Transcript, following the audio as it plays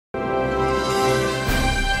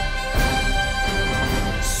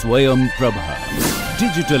Swayam Prabha.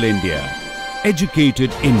 Digital India.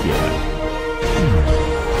 Educated India.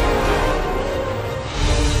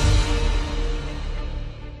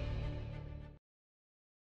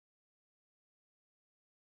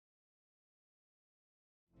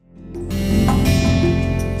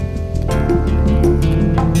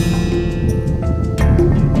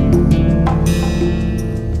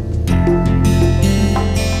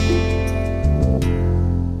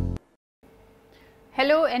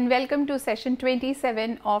 Hello and welcome to session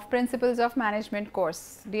 27 of Principles of Management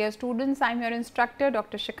course. Dear students, I am your instructor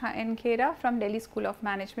Dr. Shikha N. Khera from Delhi School of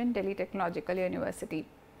Management, Delhi Technological University.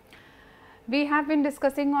 We have been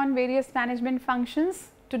discussing on various management functions.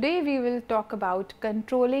 Today we will talk about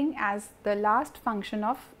controlling as the last function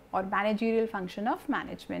of or managerial function of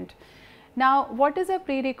management. Now, what is a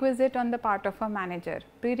prerequisite on the part of a manager?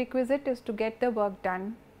 Prerequisite is to get the work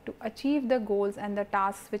done, to achieve the goals and the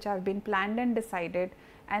tasks which have been planned and decided,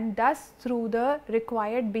 and thus through the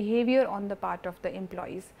required behavior on the part of the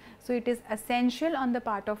employees. So, it is essential on the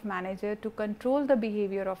part of manager to control the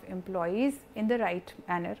behavior of employees in the right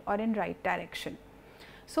manner or in right direction.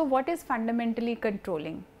 So, what is fundamentally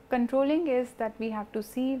controlling? Controlling is that we have to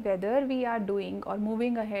see whether we are doing or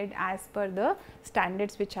moving ahead as per the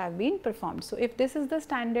standards which have been performed. So, if this is the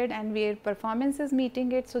standard and where performance is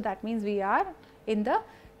meeting it, so that means we are in the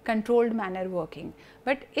controlled manner working.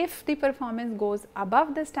 But if the performance goes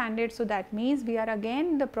above the standard, so that means we are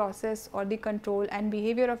again the process or the control and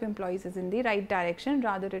behavior of employees is in the right direction,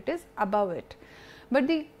 rather it is above it. But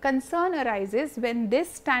the concern arises when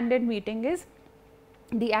this standard meeting is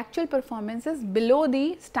the actual performance is below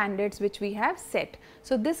the standards which we have set.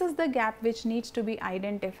 So, this is the gap which needs to be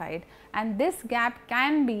identified, and this gap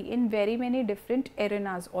can be in very many different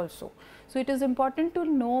arenas also. So, it is important to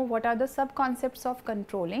know what are the sub concepts of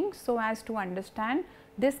controlling so as to understand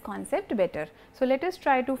this concept better. So, let us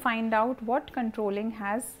try to find out what controlling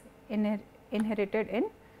has inherited in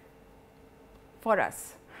for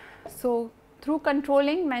us. So, through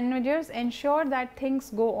controlling, managers ensure that things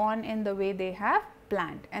go on in the way they have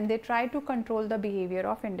planned, and they try to control the behavior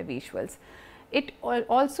of individuals. It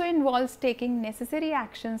also involves taking necessary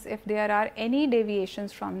actions if there are any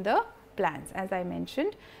deviations from the plans, as I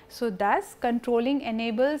mentioned. So, thus controlling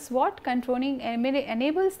enables what? Controlling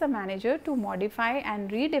enables the manager to modify and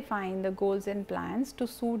redefine the goals and plans to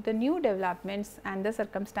suit the new developments and the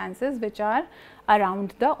circumstances which are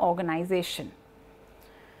around the organization.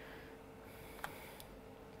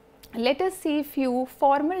 Let us see few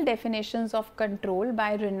formal definitions of control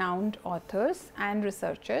by renowned authors and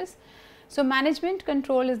researchers. So, management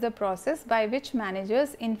control is the process by which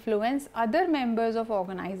managers influence other members of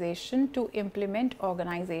organization to implement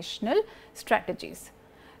organizational strategies.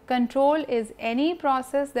 Control is any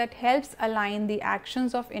process that helps align the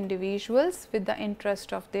actions of individuals with the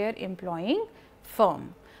interest of their employing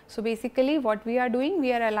firm. So, basically what we are doing,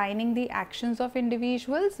 we are aligning the actions of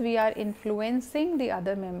individuals, we are influencing the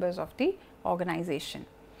other members of the organization.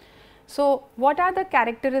 So, what are the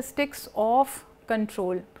characteristics of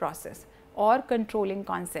control process or controlling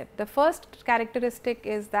concept? The first characteristic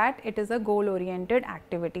is that it is a goal oriented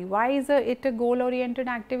activity. Why is it a goal oriented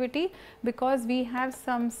activity? Because we have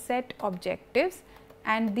some set objectives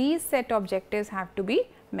and these set objectives have to be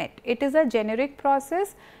met. It is a generic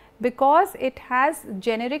process because it has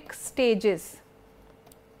generic stages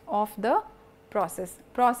of the process.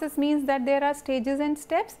 Process means that there are stages and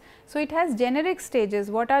steps. So, it has generic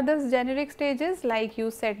stages. What are those generic stages? Like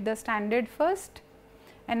you set the standard first,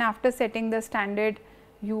 and after setting the standard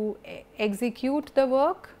you execute the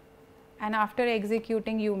work, and after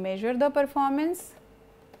executing you measure the performance,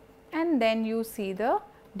 and then you see the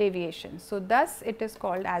deviation. So, thus it is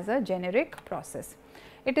called as a generic process.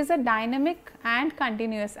 It is a dynamic and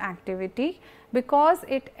continuous activity because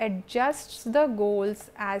it adjusts the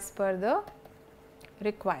goals as per the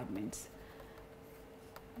requirements.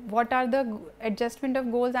 What are the adjustment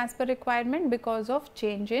of goals as per requirement? Because of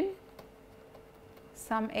change in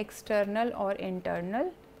some external or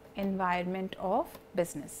internal environment of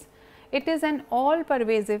business. It is an all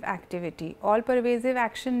pervasive activity. All pervasive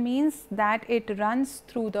action means that it runs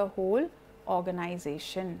through the whole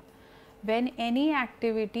organization. When any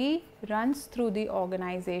activity runs through the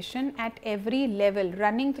organization at every level,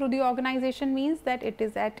 running through the organization means that it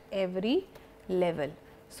is at every level.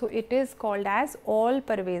 So, it is called as all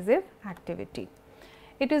pervasive activity.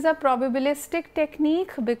 It is a probabilistic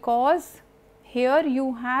technique because here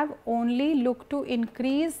you have only looked to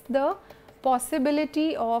increase the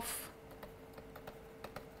possibility of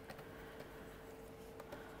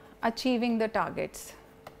achieving the targets.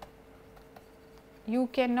 you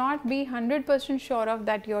cannot be 100% sure of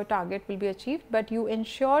that your target will be achieved, but you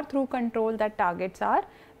ensure through control that targets are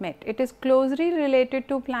met. It is closely related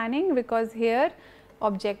to planning because here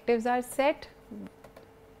objectives are set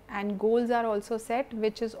and goals are also set,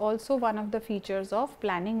 which is also one of the features of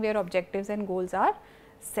planning where objectives and goals are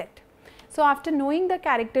set. So, after knowing the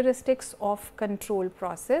characteristics of control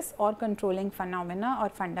process or controlling phenomena or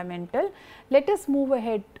fundamental, let us move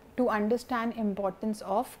ahead to understand importance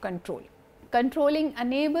of control. Controlling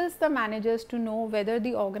enables the managers to know whether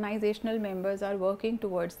the organizational members are working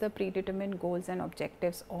towards the predetermined goals and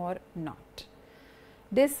objectives or not.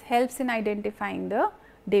 This helps in identifying the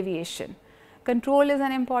deviation. Control is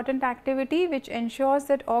an important activity which ensures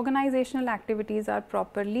that organizational activities are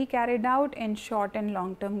properly carried out and short and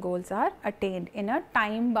long term goals are attained in a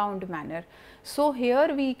time bound manner. So,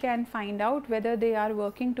 here we can find out whether they are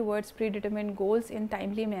working towards predetermined goals in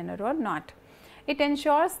timely manner or not. It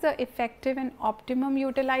ensures the effective and optimum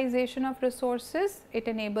utilization of resources. It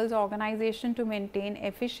enables organization to maintain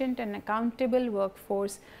efficient and accountable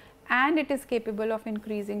workforce, and it is capable of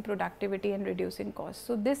increasing productivity and reducing costs.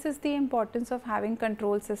 So, this is the importance of having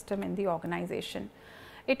control system in the organization.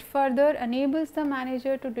 It further enables the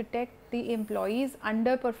manager to detect the employees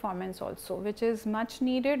underperformance also, which is much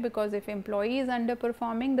needed because if employee is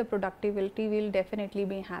underperforming, the productivity will definitely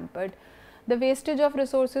be hampered. The wastage of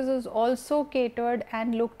resources is also catered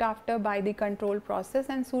and looked after by the control process,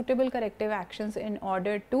 and suitable corrective actions in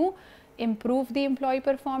order to improve the employee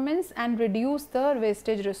performance and reduce the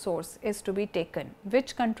wastage resource is to be taken,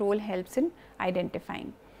 which control helps in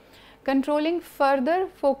identifying. Controlling further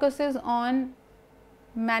focuses on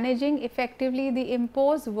managing effectively the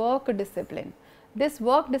imposed work discipline. This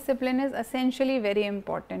work discipline is essentially very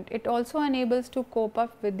important. It also enables to cope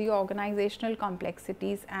up with the organizational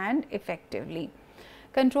complexities and effectively.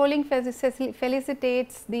 Controlling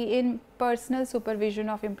facilitates the impersonal supervision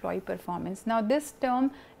of employee performance. Now, this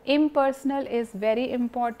term impersonal is very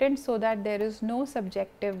important so that there is no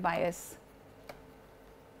subjective bias,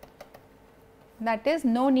 that is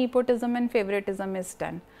no nepotism and favoritism is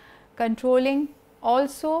done. Controlling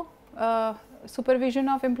also supervision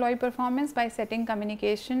of employee performance by setting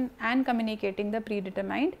communication and communicating the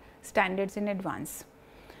predetermined standards in advance.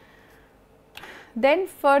 Then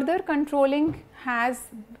further controlling has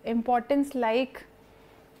importance like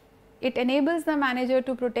it enables the manager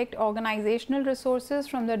to protect organizational resources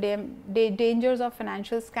from the dangers of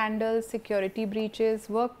financial scandals, security breaches,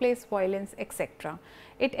 workplace violence, etc.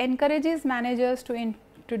 It encourages managers to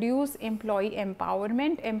introduce employee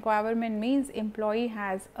empowerment. Empowerment means employee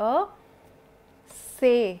has a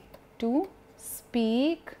say to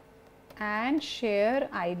speak and share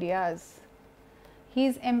ideas. He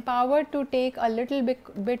is empowered to take a little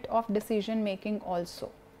bit of decision making also.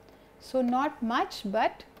 So, not much,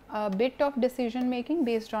 but a bit of decision making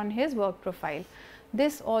based on his work profile.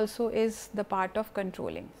 This also is the part of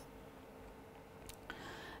controlling.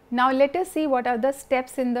 Now, let us see what are the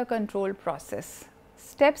steps in the control process.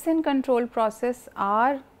 Steps in control process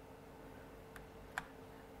are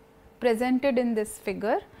presented in this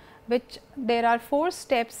figure, which there are 4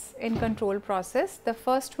 steps in control process. The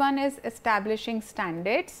first one is establishing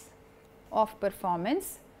standards of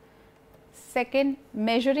performance. Second,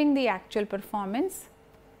 measuring the actual performance.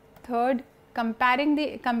 Third, comparing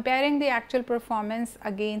the actual performance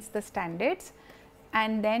against the standards,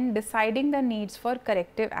 and then deciding the needs for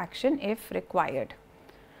corrective action if required.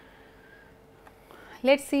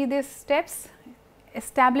 Let us see these steps.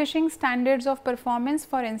 Establishing standards of performance,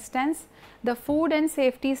 for instance, the Food and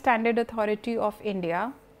Safety Standard Authority of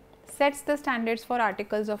India sets the standards for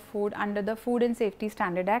articles of food under the Food and Safety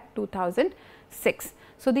Standard Act 2006.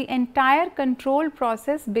 So, the entire control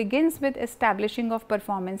process begins with establishing of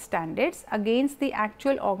performance standards against the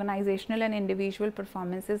actual organizational and individual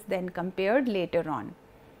performances, then compared later on.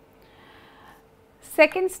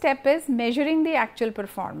 Second step is measuring the actual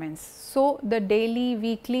performance. So, the daily,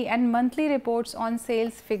 weekly and monthly reports on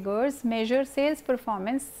sales figures measure sales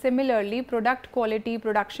performance. Similarly, product quality,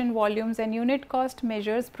 production volumes and unit cost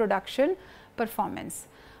measures production performance.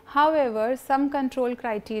 However, some control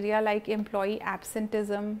criteria like employee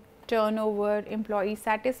absenteeism, turnover, employee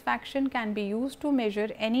satisfaction can be used to measure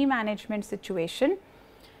any management situation,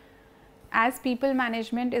 as people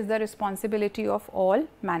management is the responsibility of all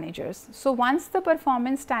managers. So, once the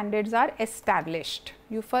performance standards are established,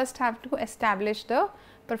 you first have to establish the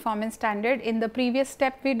performance standard. In the previous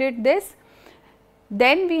step we did this,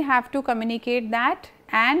 then we have to communicate that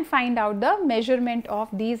and find out the measurement of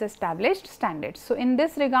these established standards. So, in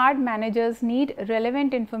this regard, managers need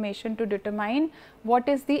relevant information to determine what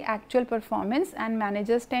is the actual performance, and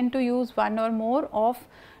managers tend to use one or more of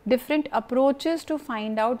different approaches to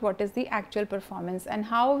find out what is the actual performance. And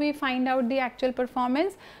how we find out the actual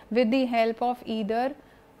performance? With the help of either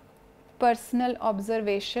personal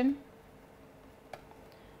observation,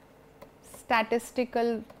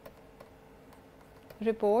 statistical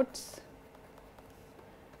reports,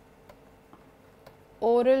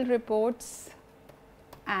 oral reports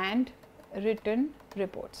and written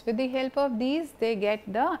reports. With the help of these, they get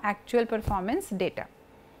the actual performance data.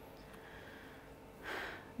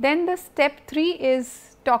 Then the step 3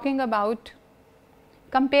 is talking about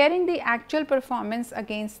comparing the actual performance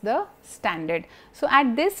against the standard. So,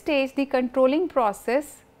 at this stage, the controlling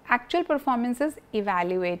process, actual performance is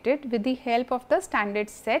evaluated with the help of the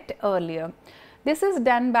standards set earlier. This is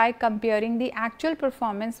done by comparing the actual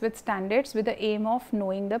performance with standards with the aim of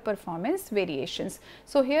knowing the performance variations.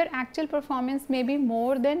 So, here actual performance may be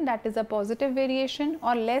more than, that is a positive variation,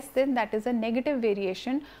 or less than, that is a negative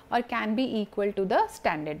variation, or can be equal to the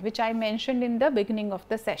standard, which I mentioned in the beginning of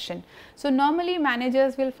the session. So, normally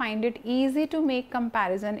managers will find it easy to make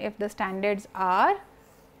comparison if the standards are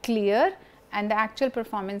clear and the actual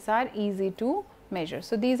performance are easy to measure.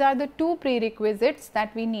 So, these are the two prerequisites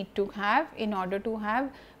that we need to have in order to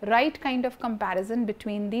have right kind of comparison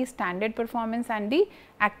between the standard performance and the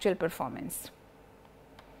actual performance.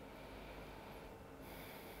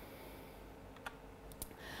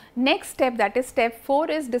 Next step, that is step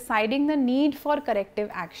 4, is deciding the need for corrective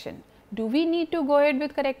action. Do we need to go ahead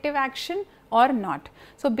with corrective action or not?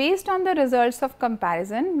 So, based on the results of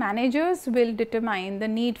comparison, managers will determine the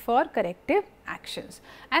need for corrective actions,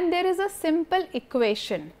 and there is a simple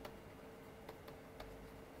equation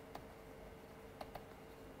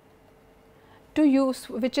to use,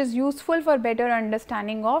 which is useful for better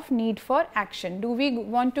understanding of need for action. Do we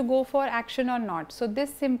want to go for action or not? So,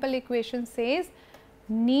 this simple equation says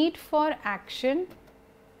need for action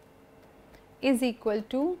is equal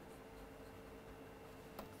to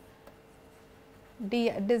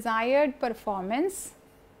the desired performance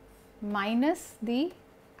minus the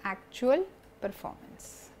actual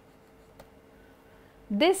performance.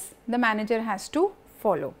 This the manager has to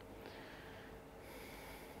follow,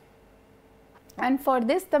 and for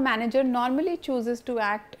this the manager normally chooses to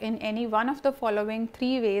act in any one of the following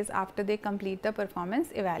 3 ways after they complete the performance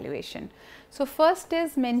evaluation. So, first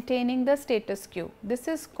is maintaining the status quo. This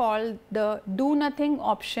is called the do nothing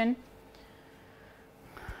option.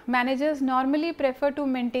 Managers normally prefer to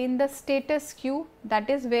maintain the status quo, that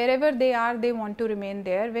is wherever they are they want to remain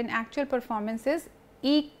there when actual performance is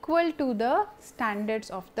equal to the standards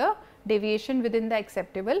of the deviation within the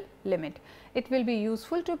acceptable limit. It will be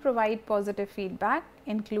useful to provide positive feedback,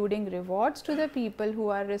 including rewards to the people who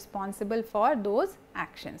are responsible for those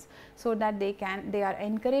actions, so that they are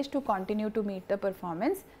encouraged to continue to meet the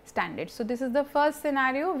performance standards. So, this is the first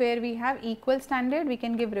scenario where we have equal standard, we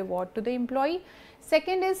can give reward to the employee.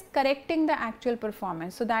 Second is correcting the actual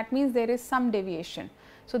performance. So, that means there is some deviation.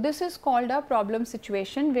 So, this is called a problem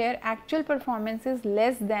situation where actual performance is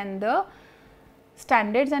less than the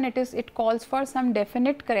standards and it calls for some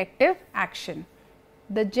definite corrective action.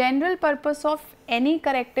 The general purpose of any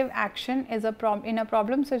corrective action is in a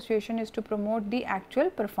problem situation is to promote the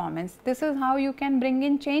actual performance. This is how you can bring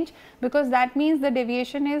in change, because that means the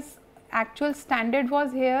deviation is actual standard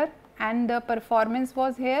was here and the performance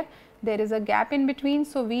was here. There is a gap in between.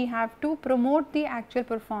 So, we have to promote the actual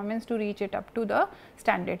performance to reach it up to the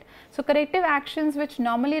standard. So, corrective actions which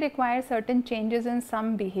normally require certain changes in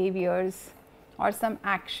some behaviors or some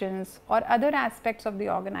actions or other aspects of the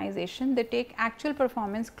organization, they take actual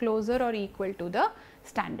performance closer or equal to the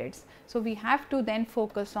standards. So, we have to then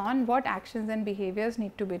focus on what actions and behaviors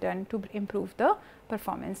need to be done to improve the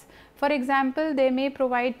performance. For example, they may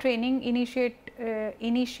provide training,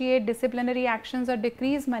 initiate disciplinary actions or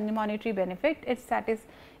decrease monetary benefit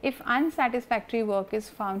if unsatisfactory work is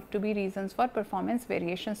found to be reasons for performance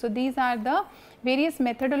variation. So, these are the various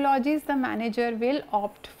methodologies the manager will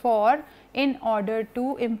opt for in order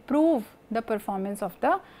to improve the performance of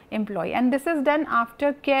the employee, and this is done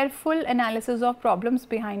after careful analysis of problems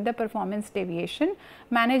behind the performance deviation.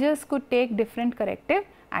 Managers could take different corrective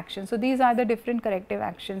actions. So, these are the different corrective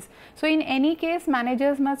actions. So, in any case,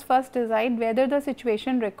 managers must first decide whether the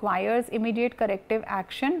situation requires immediate corrective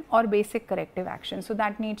action or basic corrective action. So,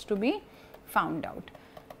 that needs to be found out.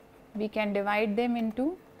 We can divide them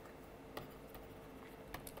into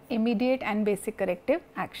immediate and basic corrective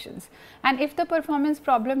actions, and if the performance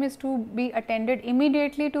problem is to be attended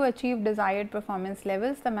immediately to achieve desired performance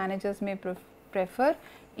levels, the managers may prefer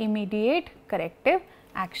immediate corrective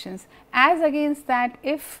actions. As against that,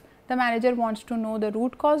 if the manager wants to know the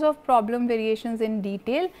root cause of problem variations in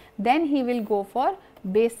detail, then he will go for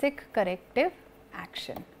basic corrective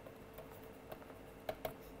action.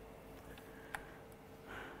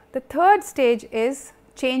 The third stage is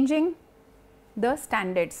changing the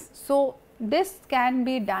standards. So, this can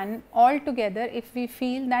be done altogether if we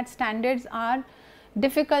feel that standards are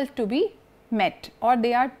difficult to be met or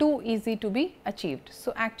they are too easy to be achieved.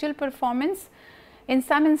 So, actual performance, in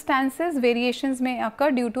some instances variations may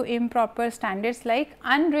occur due to improper standards like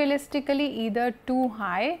unrealistically either too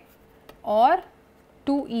high or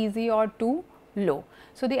too easy or too low.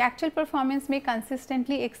 So, the actual performance may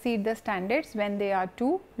consistently exceed the standards when they are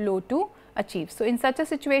too low to achieve. So, in such a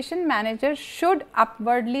situation manager should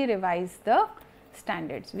upwardly revise the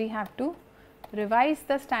standards. We have to revise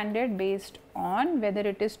the standard based on whether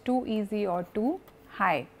it is too easy or too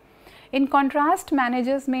high. In contrast,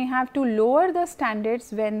 managers may have to lower the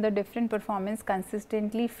standards when the different performance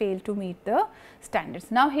consistently fail to meet the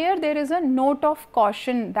standards. Now, here there is a note of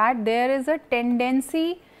caution that there is a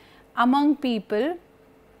tendency among people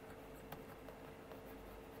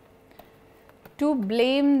to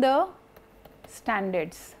blame the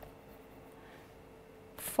standards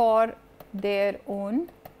for their own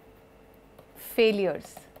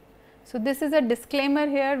failures. So, this is a disclaimer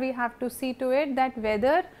here, we have to see to it that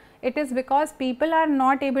whether it is because people are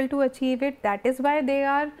not able to achieve it, that is why they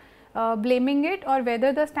are blaming it, or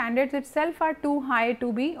whether the standards itself are too high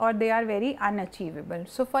to be or they are very unachievable.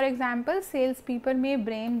 So, for example, sales people may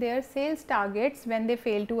blame their sales targets when they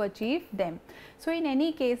fail to achieve them. So, in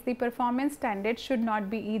any case the performance standards should not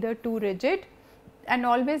be either too rigid and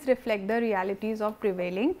always reflect the realities of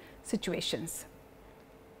prevailing situations.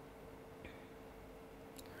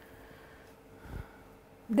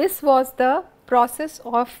 This was the process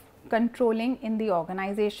of controlling in the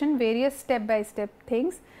organization, various step by step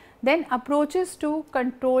things. Then approaches to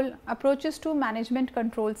control, approaches to management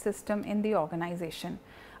control system in the organization.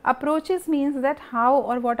 Approaches means that how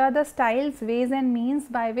or what are the styles, ways and means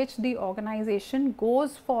by which the organization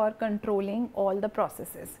goes for controlling all the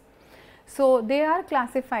processes. So, they are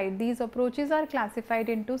classified, these approaches are classified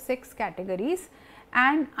into 6 categories,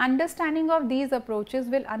 and understanding of these approaches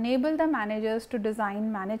will enable the managers to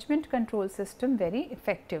design management control system very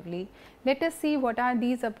effectively. Let us see what are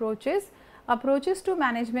these approaches. Approaches to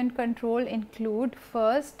management control include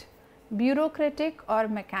first bureaucratic or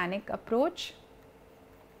mechanic approach,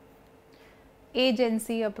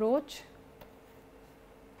 agency approach,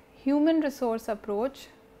 human resource approach,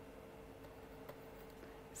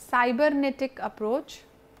 cybernetic approach,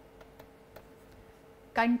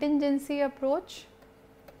 contingency approach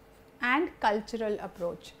and cultural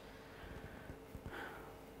approach.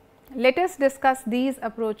 Let us discuss these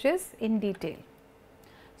approaches in detail.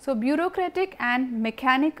 So, bureaucratic and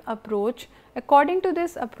mechanic approach, according to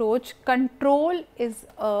this approach, control is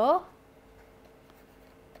a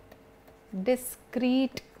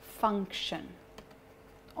discrete function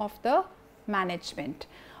of the management.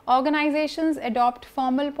 Organizations adopt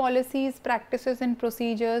formal policies, practices and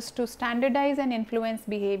procedures to standardize and influence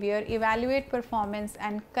behavior, evaluate performance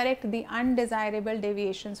and correct the undesirable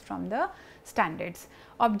deviations from the standards.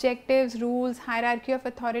 Objectives, rules, hierarchy of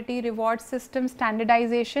authority, reward system,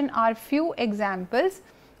 standardization are few examples,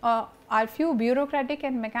 are few bureaucratic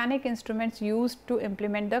and mechanic instruments used to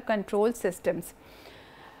implement the control systems.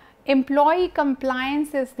 Employee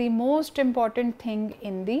compliance is the most important thing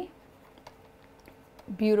in the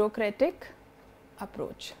bureaucratic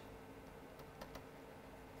approach.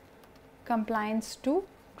 Compliance to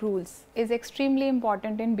rules is extremely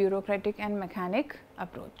important in bureaucratic and mechanic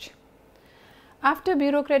approach. After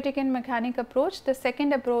bureaucratic and mechanic approach, the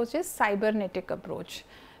second approach is cybernetic approach.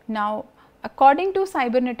 Now, according to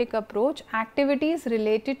cybernetic approach, activities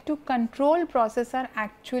related to control process are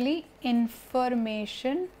actually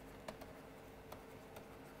information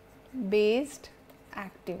based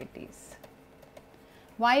activities.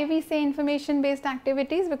 Why we say information based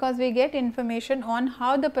activities? Because we get information on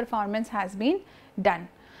how the performance has been done.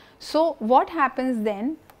 So, what happens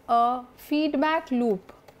then? A feedback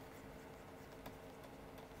loop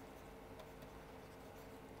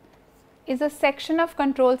is a section of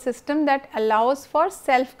control system that allows for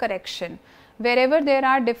self correction wherever there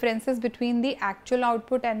are differences between the actual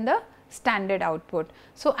output and the standard output.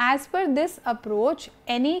 So, as per this approach,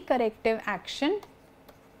 any corrective action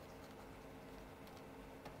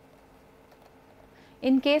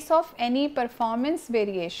in case of any performance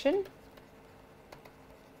variation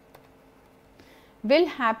will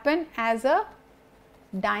happen as a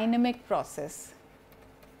dynamic process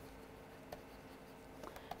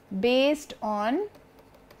based on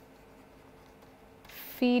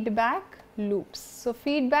feedback loops. So,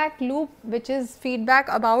 feedback loop, which is feedback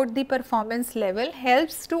about the performance level,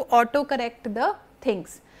 helps to auto correct the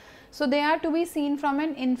things. So, they are to be seen from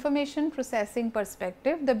an information processing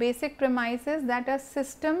perspective. The basic premise is that a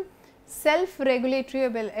system self-regulatory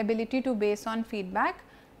ability to base on feedback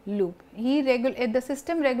loop. The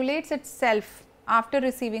system regulates itself after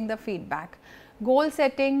receiving the feedback. Goal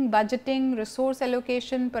setting, budgeting, resource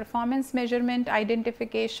allocation, performance measurement,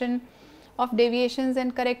 identification of deviations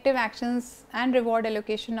and corrective actions and reward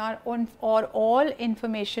allocation are all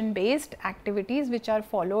information based activities which are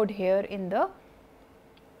followed here in the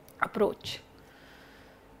approach.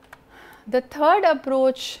 The third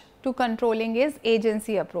approach to controlling is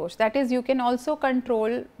agency approach, that is you can also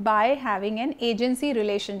control by having an agency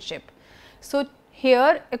relationship. So,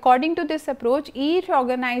 here according to this approach, each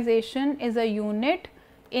organization is a unit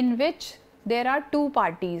in which there are two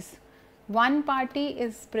parties. One party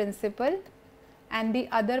is principal and the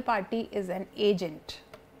other party is an agent,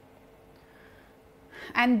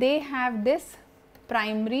 and they have this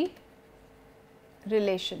primary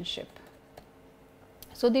relationship.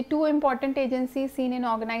 So, the two important agencies seen in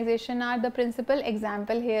organization are the principal,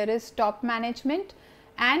 example here is top management,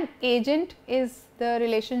 and agent is the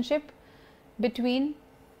relationship between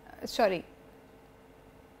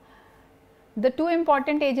the two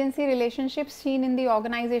important agency relationships seen in the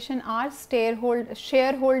organization are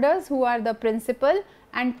shareholders who are the principal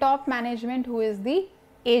and top management who is the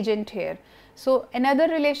agent here. So, another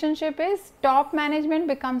relationship is top management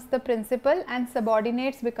becomes the principal and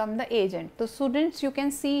subordinates become the agent. So, students, you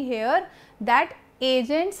can see here that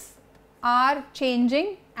agents are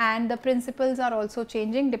changing and the principals are also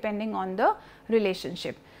changing depending on the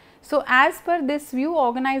relationship. So, as per this view,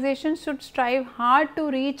 organizations should strive hard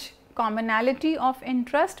to reach commonality of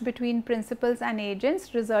interest between principals and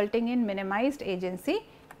agents, resulting in minimized agency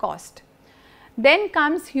cost. Then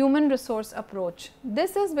comes human resource approach.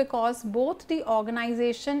 This is because both the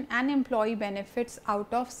organization and employee benefits out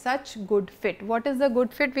of such good fit. What is the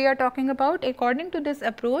good fit we are talking about? According to this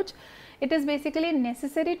approach, it is basically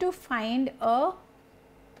necessary to find a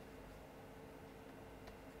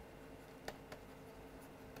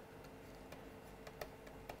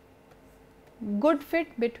good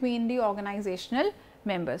fit between the organizational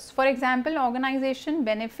members. For example, organization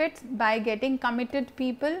benefits by getting committed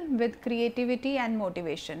people with creativity and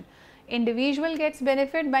motivation. Individual gets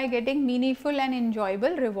benefit by getting meaningful and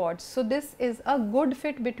enjoyable rewards. So, this is a good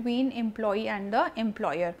fit between employee and the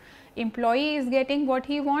employer. Employee is getting what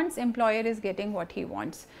he wants, employer is getting what he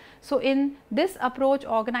wants. So, in this approach,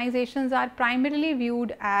 organizations are primarily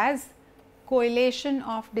viewed as coalition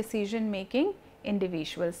of decision making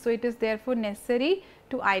individuals. So, it is therefore necessary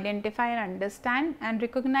to identify and understand and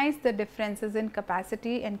recognize the differences in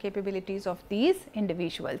capacity and capabilities of these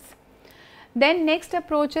individuals. Then next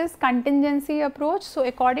approach is contingency approach. So,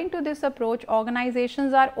 according to this approach,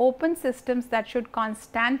 organizations are open systems that should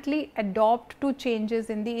constantly adapt to changes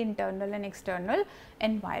in the internal and external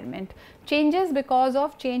environment. Changes because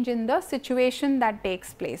of change in the situation that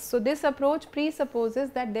takes place. So, this approach presupposes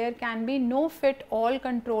that there can be no fit all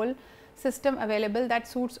control system available that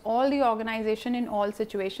suits all the organization in all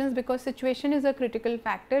situations, because situation is a critical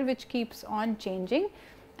factor which keeps on changing,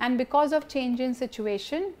 and because of change in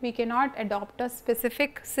situation we cannot adopt a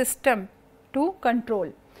specific system to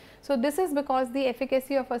control. So, this is because the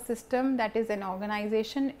efficacy of a system, that is an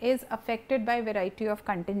organization, is affected by variety of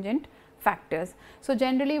contingent factors. So,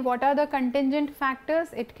 generally what are the contingent factors?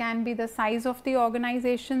 It can be the size of the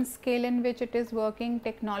organization, scale in which it is working,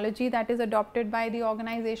 technology that is adopted by the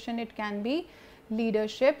organization, it can be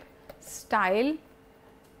leadership, style,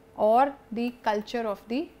 or the culture of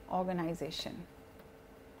the organization.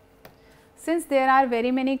 Since there are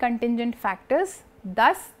very many contingent factors,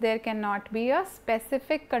 thus there cannot be a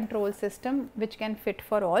specific control system which can fit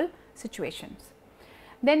for all situations.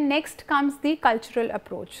 Then next comes the cultural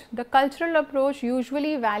approach. The cultural approach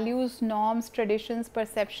usually values norms, traditions,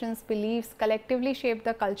 perceptions, beliefs collectively shape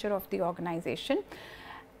the culture of the organization.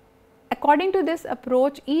 According to this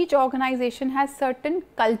approach, each organization has certain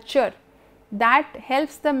culture that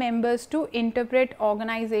helps the members to interpret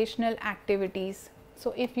organizational activities.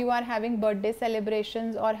 So, if you are having birthday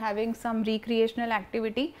celebrations or having some recreational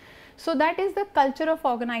activity, so that is the culture of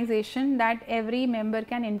organization that every member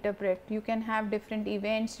can interpret. You can have different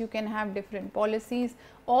events, you can have different policies,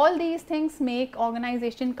 all these things make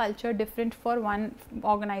organization culture different for one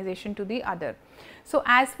organization to the other. So,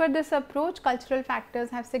 as per this approach, cultural factors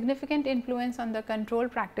have significant influence on the control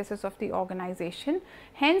practices of the organization.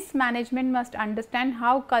 Hence, management must understand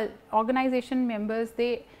how organization members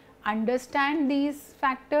they understand these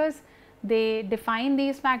factors, they define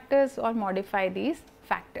these factors or modify these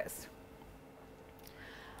factors.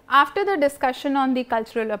 After the discussion on the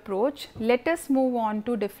cultural approach, let us move on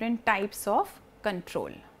to different types of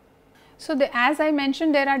control. So, as I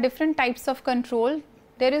mentioned, there are different types of control.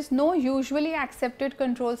 There is no usually accepted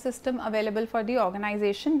control system available for the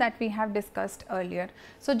organization that we have discussed earlier.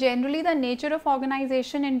 So, generally the nature of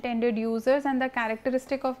organization, intended users and the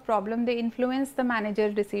characteristic of problem, they influence the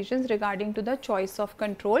manager decisions regarding to the choice of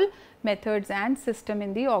control methods and system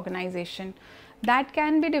in the organization. That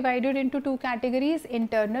can be divided into two categories: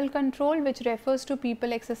 internal control, which refers to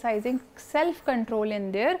people exercising self control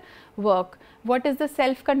in their work. What is the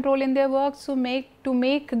self control in their work? So, to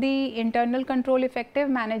make the internal control effective,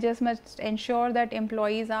 managers must ensure that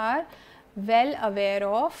employees are well aware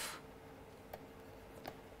of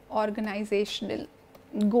organizational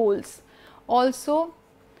goals. Also,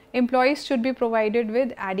 employees should be provided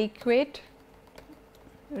with adequate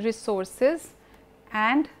resources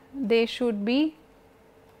and they should be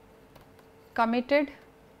committed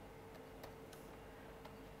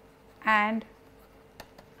and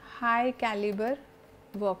high caliber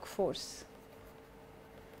workforce.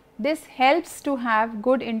 This helps to have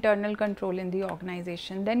good internal control in the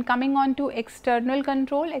organization. Then coming on to external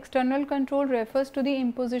control. External control refers to the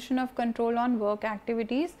imposition of control on work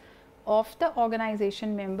activities of the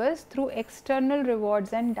organization members through external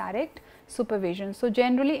rewards and direct supervision. So,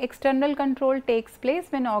 generally external control takes place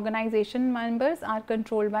when organization members are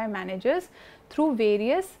controlled by managers through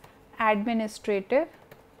various administrative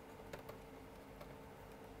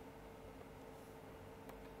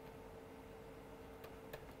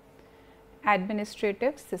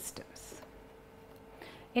systems.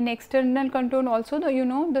 In external control also,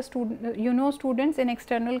 students, in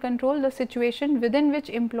external control, the situation within which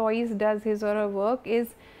employees does his or her work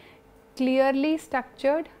is clearly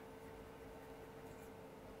structured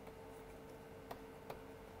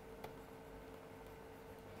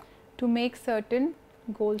to make certain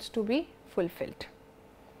goals to be fulfilled.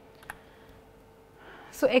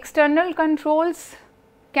 So, external controls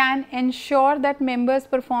can ensure that members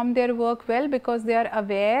perform their work well because they are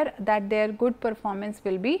aware that their good performance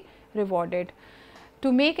will be rewarded.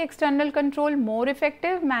 To make external control more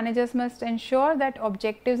effective, managers must ensure that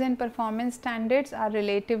objectives and performance standards are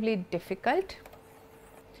relatively difficult.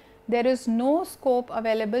 There is no scope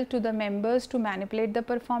available to the members to manipulate the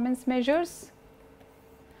performance measures,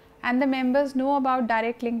 and the members know about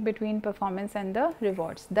direct link between performance and the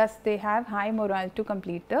rewards. Thus, they have high morale to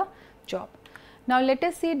complete the job. Now, let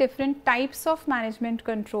us see different types of management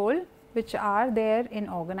control which are there in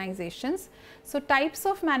organizations. So, types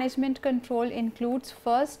of management control includes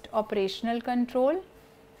first operational control,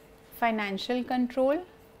 financial control,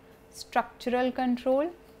 structural control,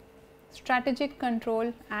 strategic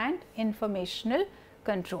control and informational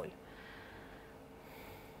control.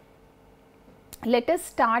 Let us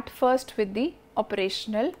start first with the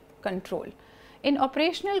operational control. In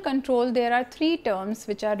operational control, there are three terms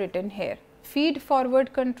which are written here: feed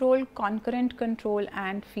forward control, concurrent control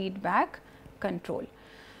and feedback control.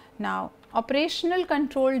 Now, operational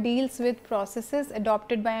control deals with processes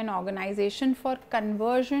adopted by an organization for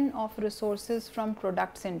conversion of resources from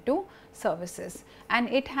products into services, and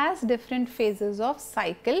it has different phases of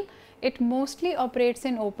cycle. It mostly operates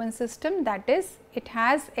in open system, that is, it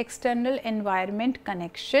has external environment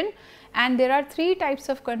connection, and there are three types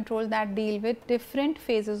of control that deal with different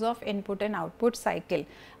phases of input and output cycle.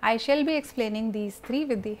 I shall be explaining these three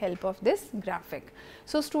with the help of this graphic.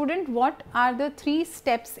 So, student, what are the three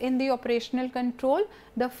steps in the operational control?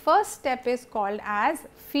 The first step is called as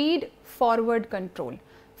feed forward control.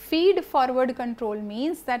 Feed forward control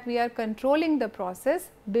means that we are controlling the process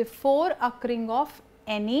before occurring of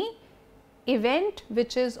any event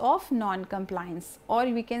which is of non-compliance, or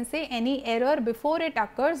we can say any error before it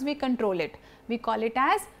occurs, we control it. We call it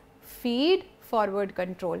as feed forward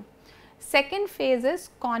control. Second phase is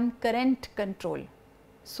concurrent control.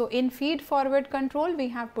 So, in feed forward control, we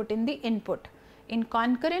have put in the input. In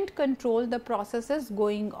concurrent control, the process is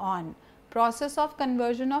going on, process of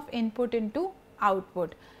conversion of input into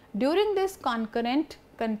output. During this concurrent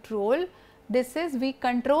control, this is we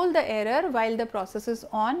control the error while the process is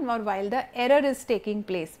on or while the error is taking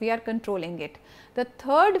place, we are controlling it. The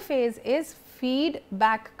third phase is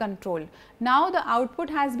feedback control. Now, the output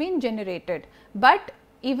has been generated, but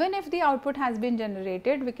even if the output has been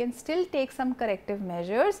generated, we can still take some corrective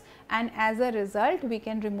measures, and as a result we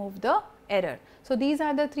can remove the error. So, these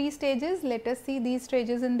are the three stages. Let us see these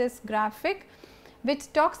stages in this graphic,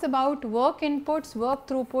 which talks about work inputs, work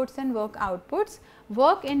throughputs and work outputs.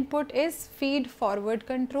 Work input is feed forward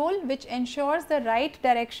control, which ensures the right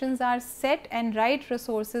directions are set and right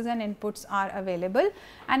resources and inputs are available,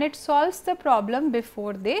 and it solves the problem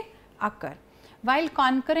before they occur. While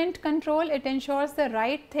concurrent control, it ensures the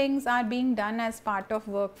right things are being done as part of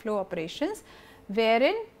workflow operations.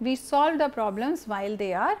 wherein we solve the problems while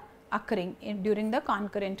they are occurring during the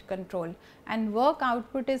concurrent control, and work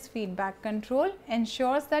output is feedback control,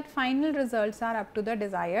 ensures that final results are up to the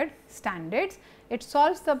desired standards. It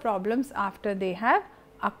solves the problems after they have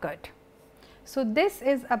occurred. So, this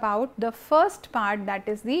is about the first part, that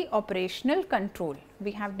is the operational control.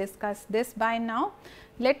 We have discussed this by now.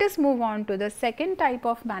 Let us move on to the second type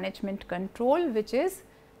of management control, which is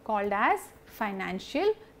called as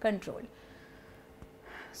financial control.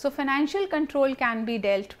 So, financial control can be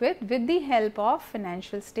dealt with the help of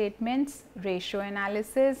financial statements, ratio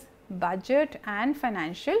analysis, budget and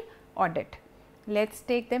financial audit. Let us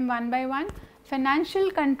take them one by one.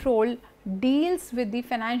 Financial control deals with the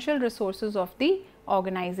financial resources of the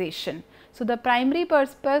organization. So, the primary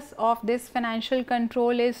purpose of this financial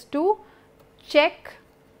control is to check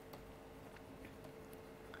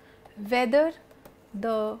whether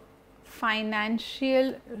the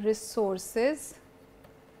financial resources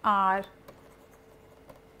are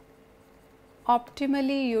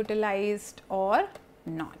optimally utilized or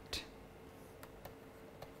not.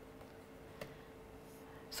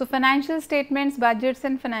 So, financial statements, budgets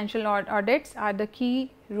and financial audits are the key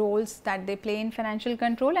roles that they play in financial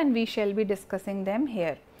control, and we shall be discussing them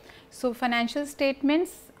here. So, financial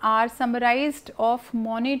statements are summarized of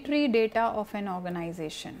monetary data of an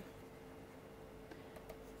organization.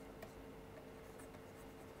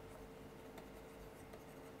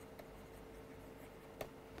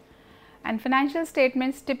 And financial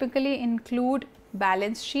statements typically include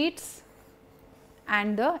balance sheets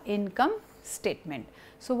and the income statement.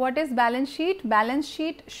 So, what is balance sheet? Balance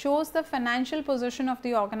sheet shows the financial position of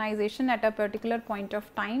the organization at a particular point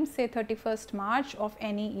of time, say 31st March of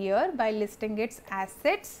any year, by listing its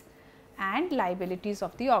assets and liabilities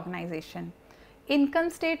of the organization.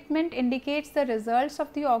 Income statement indicates the results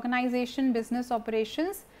of the organization business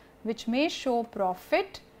operations, which may show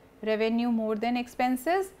profit, revenue more than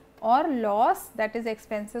expenses, or loss, that is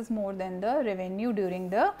expenses more than the revenue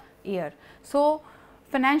during the year. So,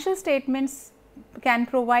 financial statements can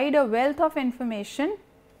provide a wealth of information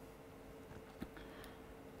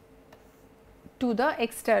to the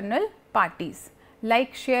external parties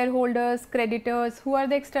like shareholders, creditors. Who are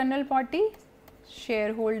the external party?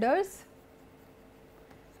 Shareholders,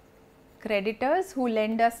 creditors who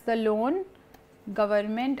lend us the loan,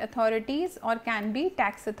 government authorities, or can be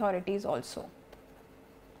tax authorities also.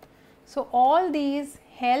 So, all these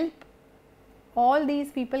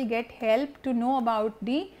people get help to know about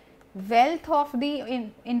the wealth of the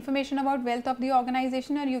information about wealth of the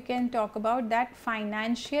organization, or you can talk about that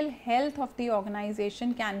financial health of the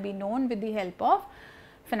organization can be known with the help of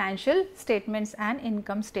financial statements and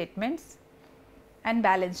income statements and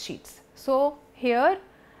balance sheets. So, here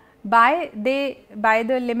by the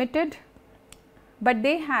limited, but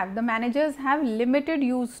they have, the managers have limited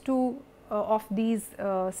use to of these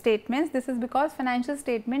statements. This is because financial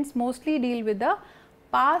statements mostly deal with the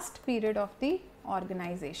past period of the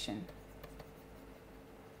organization.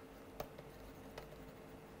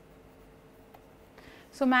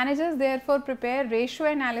 So, managers therefore prepare ratio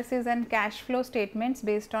analysis and cash flow statements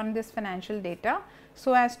based on this financial data,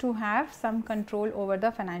 so as to have some control over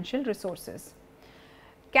the financial resources.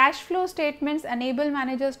 Cash flow statements enable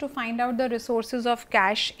managers to find out the resources of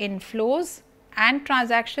cash inflows and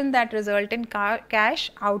transactions that result in cash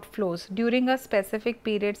outflows during a specific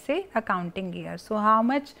period, say accounting year. So, how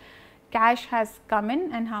much cash has come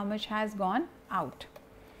in and how much has gone out.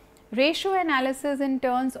 Ratio analysis in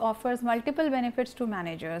turns offers multiple benefits to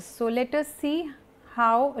managers. So, let us see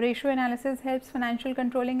how ratio analysis helps financial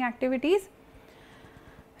controlling activities.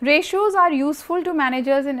 Ratios are useful to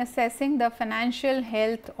managers in assessing the financial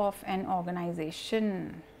health of an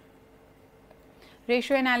organization.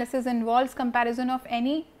 Ratio analysis involves comparison of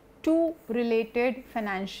any two related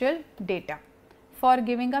financial data for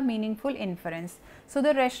giving a meaningful inference. So,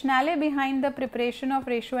 the rationale behind the preparation of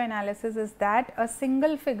ratio analysis is that a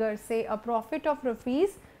single figure, say a profit of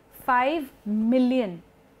rupees 5 million,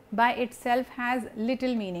 by itself has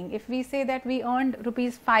little meaning. If we say that we earned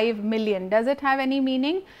rupees 5 million, does it have any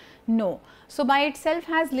meaning? No. So, by itself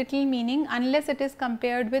has little meaning unless it is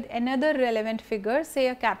compared with another relevant figure, say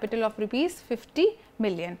a capital of rupees 50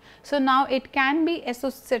 million. So, now it can be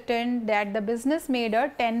ascertained that the business made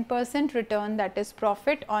a 10% return, that is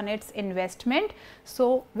profit on its investment.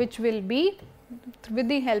 So, which will be, with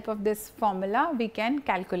the help of this formula we can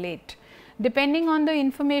calculate. Depending on the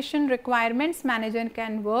information requirements, manager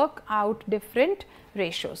can work out different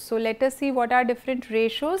ratios. So, let us see what are different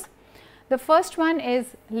ratios. The first one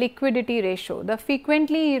is liquidity ratio. The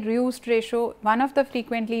frequently used ratio, one of the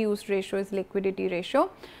frequently used ratio is liquidity ratio.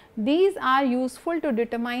 These are useful to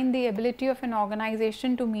determine the ability of an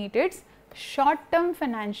organization to meet its short term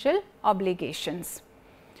financial obligations.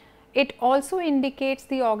 It also indicates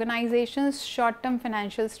the organization's short term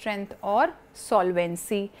financial strength or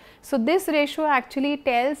solvency. So, this ratio actually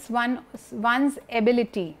tells one's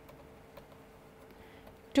ability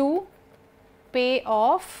to pay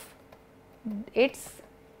off its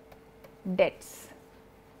debts.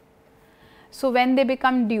 So, when they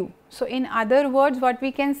become due. So, in other words, what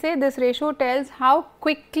we can say, this ratio tells how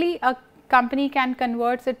quickly a company can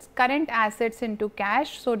convert its current assets into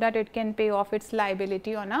cash so that it can pay off its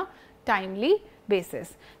liability on a timely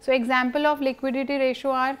basis. So, example of liquidity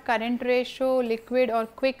ratio are current ratio, liquid or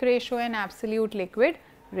quick ratio and absolute liquid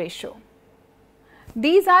ratio.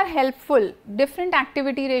 These are helpful, different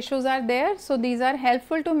activity ratios are there. So, these are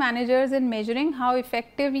helpful to managers in measuring how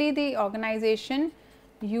effectively the organization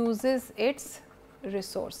uses its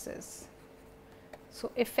resources.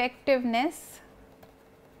 So, effectiveness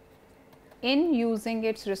in using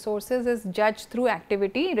its resources is judged through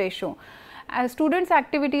activity ratio. As students,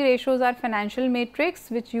 activity ratios are financial metrics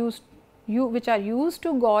which are used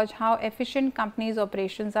to gauge how efficient companies'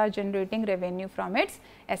 operations are generating revenue from its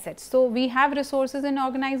assets. So, we have resources in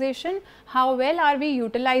organization, how well are we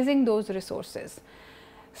utilizing those resources?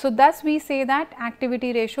 So, thus we say that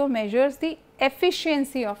activity ratio measures the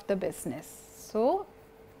efficiency of the business. So,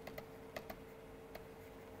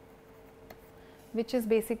 which is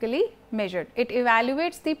basically measured. It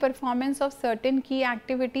evaluates the performance of certain key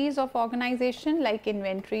activities of organization like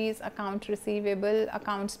inventories, accounts receivable,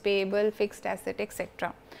 accounts payable, fixed asset,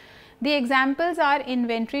 etc. The examples are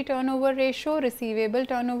inventory turnover ratio, receivable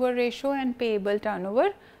turnover ratio and payable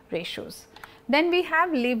turnover ratios. Then we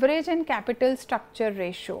have leverage and capital structure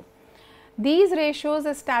ratio. These ratios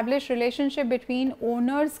establish relationship between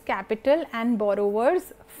owner's capital and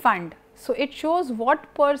borrower's fund. So, it shows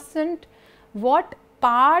what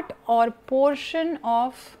part or portion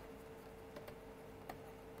of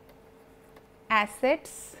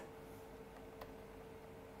assets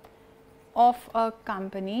of a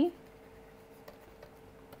company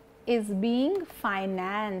is being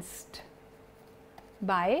financed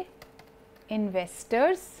by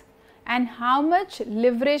investors and how much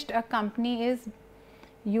leveraged a company is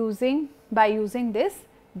using by using this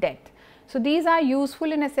debt. So, these are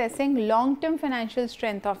useful in assessing long term financial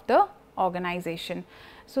strength of the organization.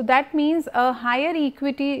 So, that means a higher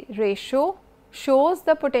equity ratio shows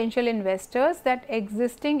the potential investors that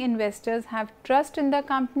existing investors have trust in the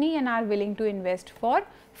company and are willing to invest for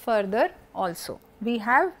further also. We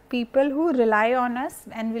have people who rely on us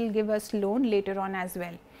and will give us loan later on as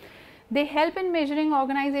well. They help in measuring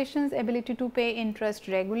organizations' ability to pay interest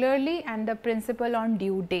regularly and the principal on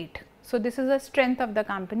due date. So, this is a strength of the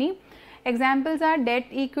company. Examples are debt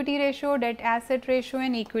equity ratio, debt asset ratio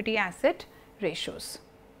and equity asset ratios.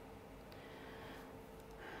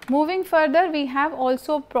 Moving further, we have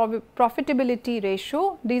also profitability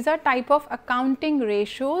ratio. These are type of accounting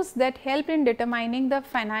ratios that help in determining the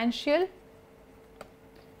financial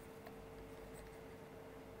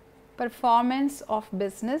performance of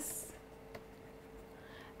business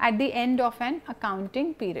at the end of an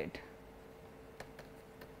accounting period.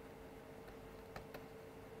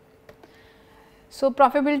 So,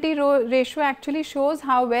 profitability ratio actually shows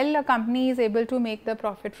how well a company is able to make the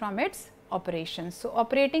profit from its operations. So,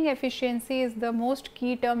 operating efficiency is the most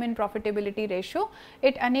key term in profitability ratio.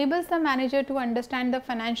 It enables the manager to understand the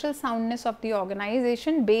financial soundness of the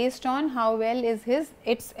organization based on how well is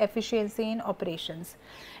its efficiency in operations.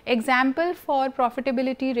 Example for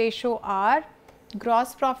profitability ratio are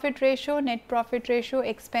gross profit ratio, net profit ratio,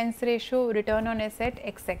 expense ratio, return on asset,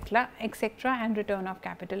 etc., and return of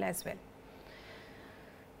capital as well.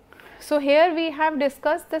 So, here we have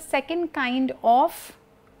discussed the second kind of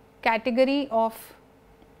category of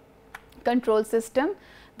control system.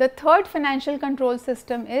 The third financial control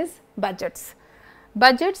system is budgets.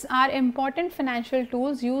 Budgets are important financial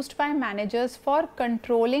tools used by managers for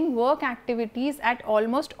controlling work activities at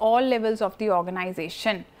almost all levels of the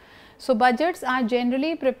organization. So, budgets are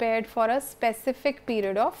generally prepared for a specific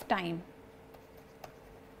period of time.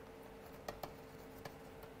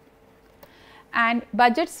 And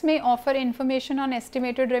budgets may offer information on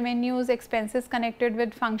estimated revenues, expenses connected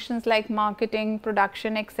with functions like marketing,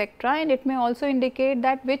 production, etc. And it may also indicate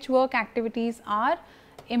that which work activities are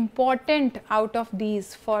important out of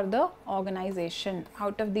these for the organization.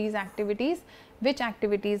 Out of these activities, which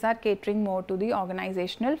activities are catering more to the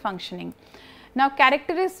organizational functioning. Now,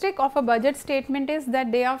 characteristic of a budget statement is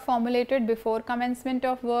that they are formulated before commencement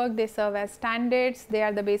of work, they serve as standards, they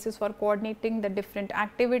are the basis for coordinating the different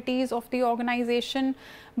activities of the organization.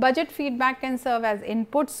 Budget feedback can serve as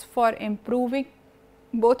inputs for improving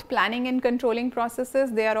both planning and controlling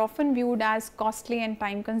processes. They are often viewed as costly and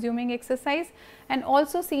time consuming exercise and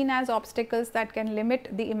also seen as obstacles that can limit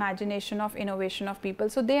the imagination of innovation of people.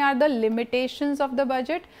 So, they are the limitations of the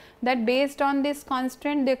budget, that based on this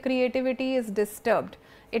constraint their creativity is disturbed.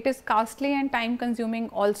 It is costly and time consuming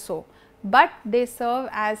also, but they serve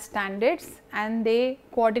as standards and they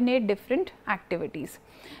coordinate different activities.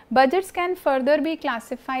 Budgets can further be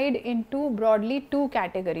classified into broadly two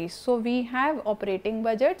categories. So, we have operating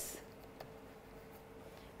budgets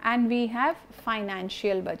and we have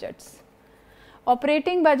financial budgets.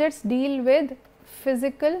 Operating budgets deal with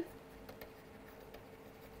physical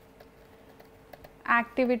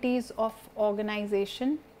activities of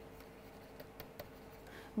organization,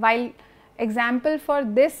 while example for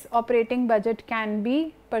this operating budget can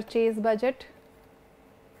be purchase budget,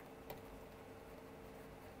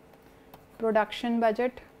 production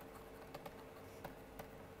budget,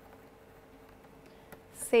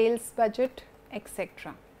 sales budget,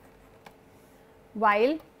 etc.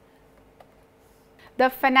 While the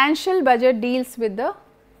financial budget deals with the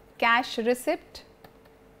cash receipt,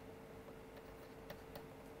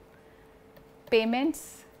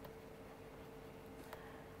 payments,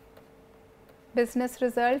 business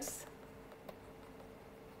results.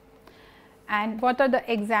 And what are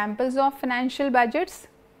the examples of financial budgets?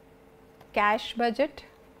 Cash budget,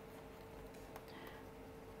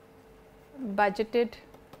 budgeted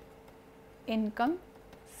income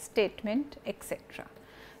statement, etc.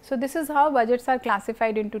 So, this is how budgets are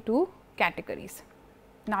classified into two categories.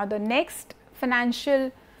 Now, the next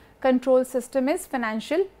financial control system is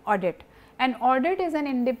financial audit. An audit is an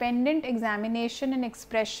independent examination and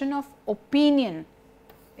expression of opinion.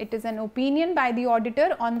 It is an opinion by the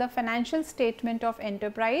auditor on the financial statement of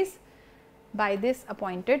enterprise by this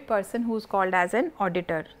appointed person who is called as an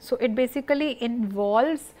auditor. So, it basically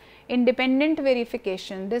involves independent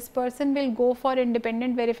verification. This person will go for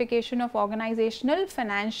independent verification of organizational,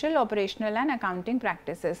 financial, operational and accounting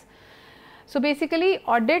practices. So, basically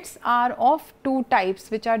audits are of two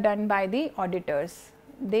types which are done by the auditors.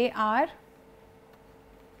 They are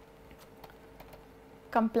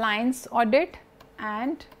compliance audit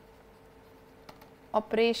and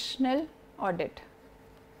operational audit.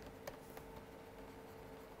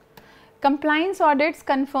 Compliance audits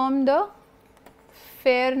confirm the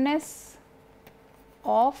fairness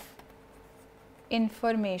of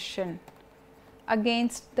information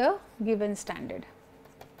against the given standard.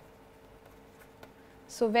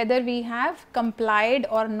 So, whether we have complied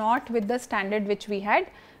or not with the standard which we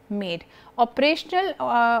had made. Operational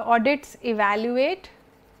audits evaluate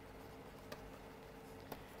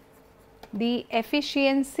the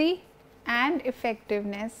efficiency and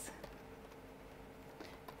effectiveness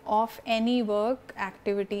of any work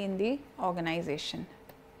activity in the organization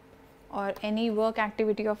or any work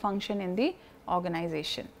activity or function in the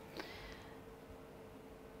organization.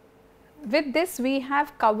 With this, we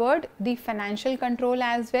have covered the financial control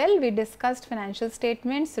as well. We discussed financial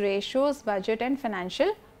statements, ratios, budget and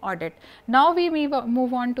financial audit. Now, we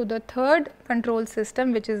move on to the third control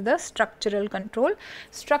system, which is the structural control.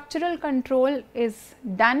 Structural control is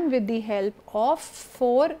done with the help of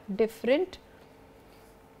 4 different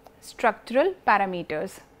structural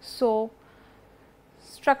parameters. So,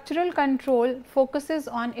 structural control focuses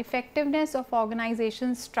on effectiveness of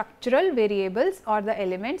organization's structural variables or the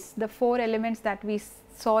elements. The 4 elements that we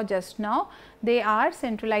saw just now, they are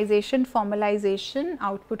centralization, formalization,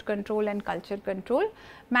 output control and culture control.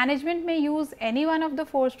 Management may use any one of the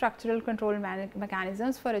 4 structural control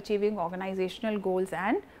mechanisms for achieving organizational goals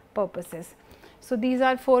and purposes. So, these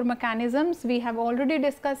are 4 mechanisms. We have already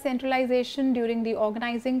discussed centralization during the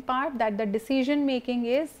organizing part, that the decision making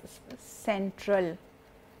is central,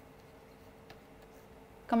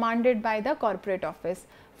 commanded by the corporate office.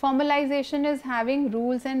 Formalization is having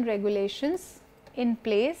rules and regulations in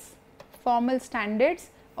place, formal standards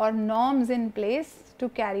or norms in place to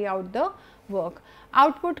carry out the work.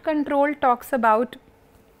 Output control talks about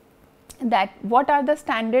that what are the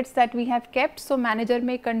standards that we have kept. So, manager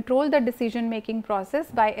may control the decision making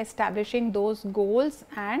process by establishing those goals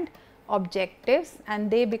and objectives,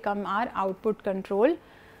 and they become our output control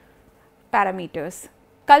parameters.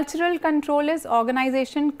 Cultural control is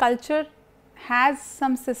organization culture has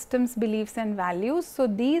some systems, beliefs and values. So,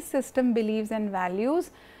 these system beliefs and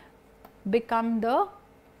values become the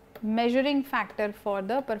measuring factor for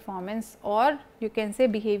the performance or you can say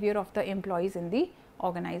behavior of the employees in the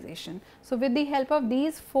organization. So, with the help of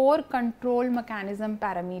these 4 control mechanism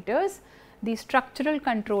parameters, the structural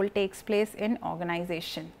control takes place in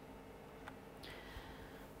organization.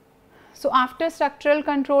 So, after structural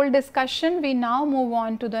control discussion, we now move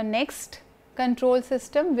on to the next control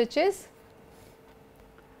system, which is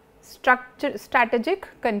strategic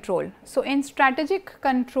control. So, in strategic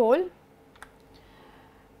control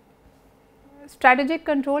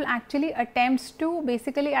actually attempts to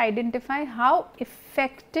basically identify how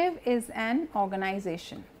effective is an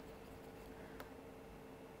organization.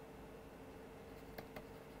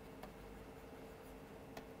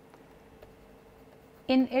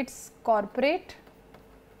 In its corporate,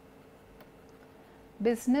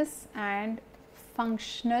 business and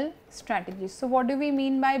functional strategies. So, what do we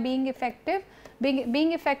mean by being effective?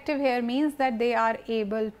 Being effective here means that they are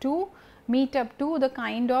able to meet up to the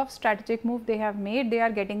kind of strategic move they have made, they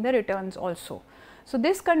are getting the returns also. So,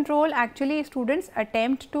 this control actually students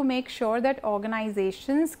attempt to make sure that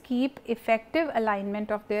organizations keep effective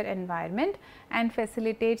alignment of their environment and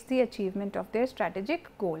facilitates the achievement of their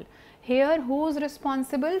strategic goal. Here, who is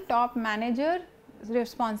responsible? Top manager is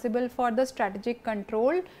responsible for the strategic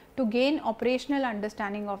control to gain operational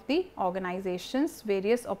understanding of the organization's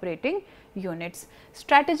various operating units.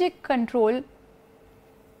 Strategic control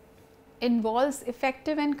involves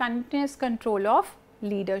effective and continuous control of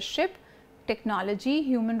leadership, technology,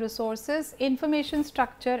 human resources, information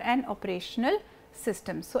structure and operational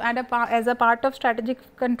systems. So, as a part of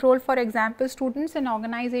strategic control, for example, students in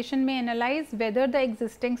organization may analyze whether the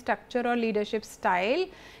existing structure or leadership style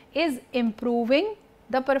is improving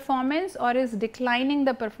the performance or is declining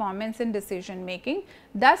the performance in decision making.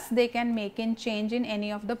 Thus, they can make in change in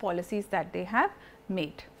any of the policies that they have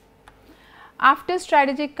made. After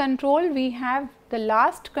strategic control, we have the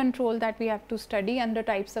last control that we have to study under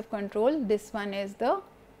types of control. This one is the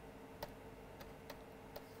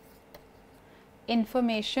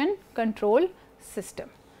information control system.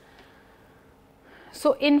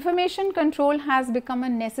 So, information control has become a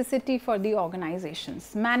necessity for the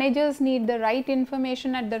organizations. Managers need the right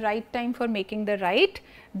information at the right time for making the right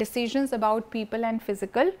decisions about people and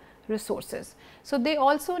physical resources. So, they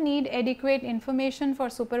also need adequate information for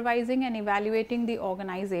supervising and evaluating the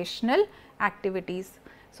organizational activities.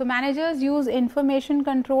 So, managers use information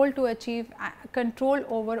control to achieve control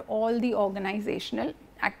over all the organizational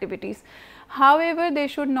activities. However, they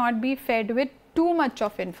should not be fed with too much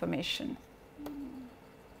of information.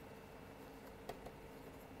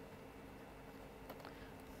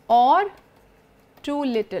 Or too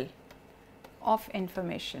little of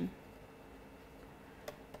information.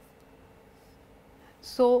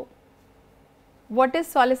 So, what is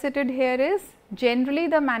solicited here is generally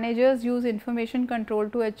the managers use information control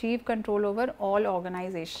to achieve control over all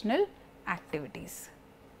organizational activities.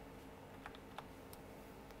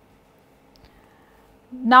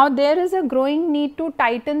 Now, there is a growing need to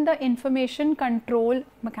tighten the information control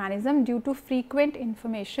mechanism due to frequent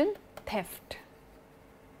information theft.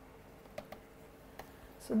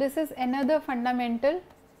 So, this is another fundamental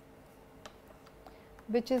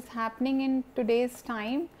which is happening in today's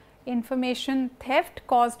time, information theft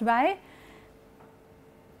caused by,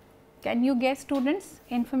 can you guess students,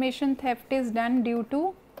 information theft is done due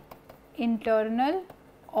to internal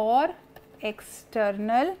or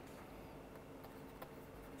external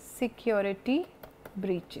security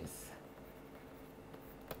breaches.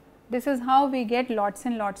 This is how we get lots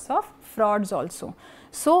and lots of frauds also.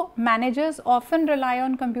 So, managers often rely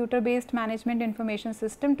on computer based management information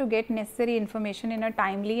system to get necessary information in a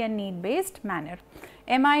timely and need based manner.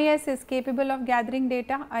 MIS is capable of gathering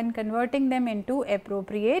data and converting them into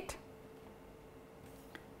appropriate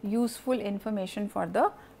useful information for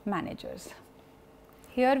the managers.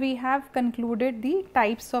 Here we have concluded the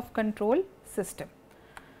types of control system.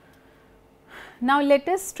 Now, let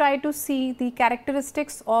us try to see the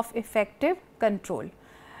characteristics of effective control.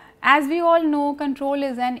 As we all know, control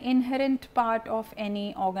is an inherent part of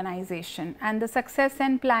any organization, and the success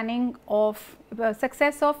and planning of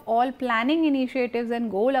success of all planning initiatives and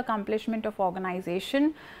goal accomplishment of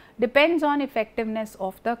organization depends on effectiveness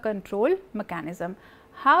of the control mechanism.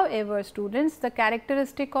 However, students, the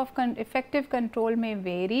characteristic of effective control may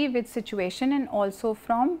vary with situation and also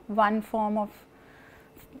from one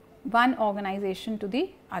organization to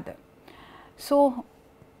the other. So,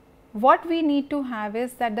 what we need to have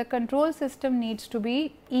is that the control system needs to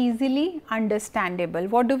be easily understandable.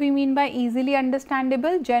 What do we mean by easily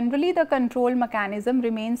understandable? Generally, the control mechanism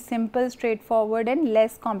remains simple, straightforward and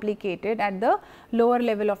less complicated at the lower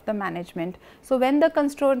level of the management. So, when the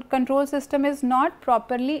control system is not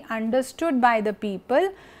properly understood by the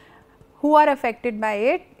people who are affected by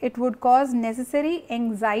it, it would cause necessary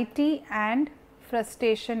anxiety and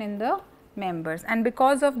frustration in the members, and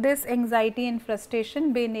because of this anxiety and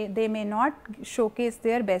frustration they may not showcase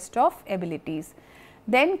their best of abilities.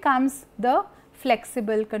 Then comes the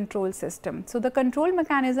flexible control system. So, the control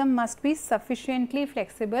mechanism must be sufficiently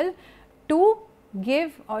flexible to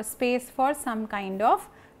give or space for some kind of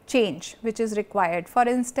change which is required. For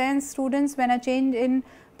instance, students, when a change in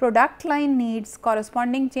product line needs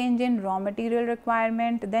corresponding change in raw material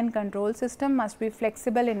requirement, then control system must be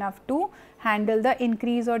flexible enough to handle the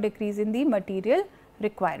increase or decrease in the material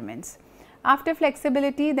requirements. After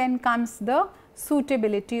flexibility, then comes the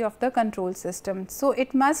suitability of the control system. So,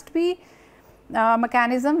 it must be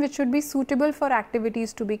mechanism which should be suitable for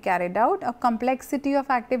activities to be carried out. A complexity of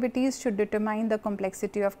activities should determine the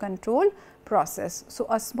complexity of control process. So,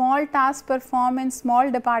 a small task performed in small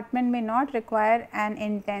department may not require an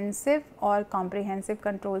intensive or comprehensive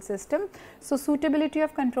control system. So, suitability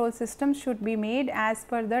of control system should be made as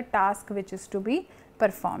per the task which is to be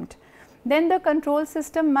performed. Then the control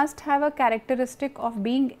system must have a characteristic of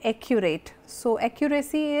being accurate. So,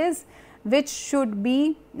 accuracy is which should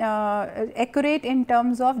be accurate in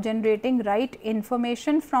terms of generating right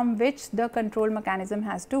information from which the control mechanism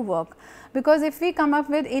has to work, because if we come up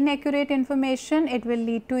with inaccurate information, it will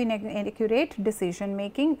lead to inaccurate decision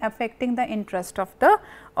making affecting the interest of the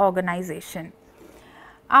organization.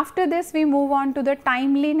 After this, we move on to the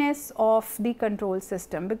timeliness of the control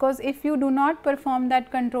system, because if you do not perform that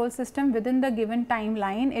control system within the given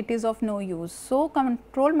timeline, it is of no use. So,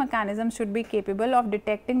 control mechanism should be capable of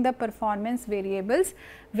detecting the performance variables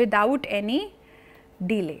without any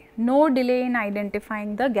delay. No delay in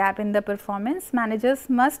identifying the gap in the performance. Managers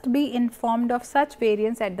must be informed of such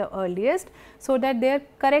variance at the earliest, so that their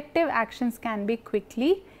corrective actions can be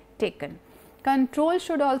quickly taken. Control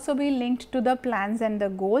should also be linked to the plans and the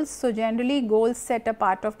goals. So, generally goals set a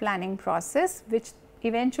part of planning process which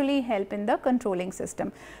eventually help in the controlling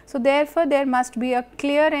system. So, therefore, there must be a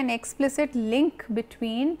clear and explicit link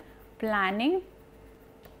between planning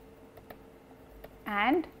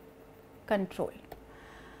and control.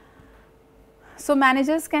 So,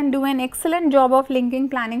 managers can do an excellent job of linking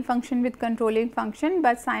planning function with controlling function,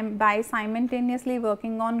 but by simultaneously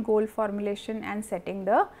working on goal formulation and setting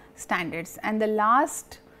the standards. And the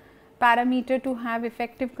last parameter to have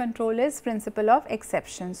effective control is principle of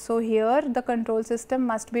exception. So, here the control system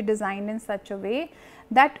must be designed in such a way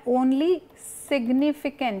that only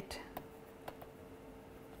significant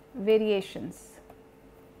variations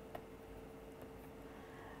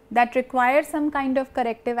that require some kind of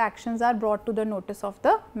corrective actions are brought to the notice of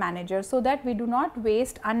the manager, so that we do not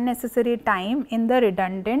waste unnecessary time in the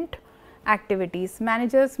redundant activities.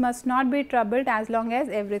 Managers must not be troubled as long as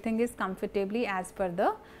everything is comfortably as per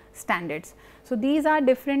the standards. So, these are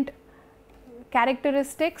different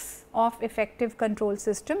characteristics of effective control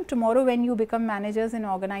system. Tomorrow when you become managers in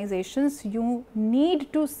organizations, you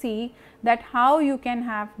need to see that how you can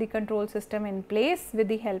have the control system in place with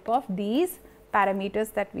the help of these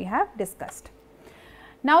parameters that we have discussed.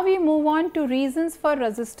 Now, we move on to reasons for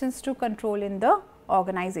resistance to control in the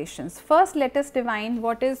organizations. First, let us define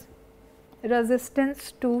what is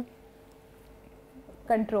resistance to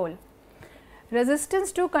control.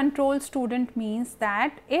 Resistance to control, student, means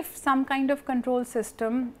that if some kind of control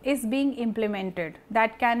system is being implemented,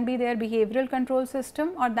 that can be their behavioral control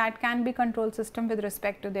system or that can be control system with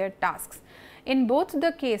respect to their tasks. In both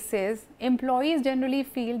the cases, employees generally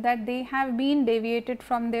feel that they have been deviated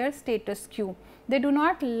from their status quo. They do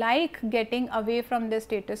not like getting away from the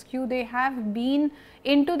status quo. They have been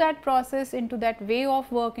into that process, into that way of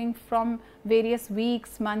working from various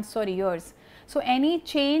weeks, months or years. So, any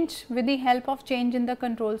change with the help of change in the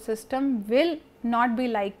control system will not be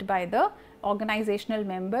liked by the organizational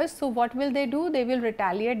members. So, what will they do? They will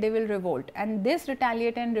retaliate, they will revolt, and this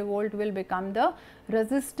retaliate and revolt will become the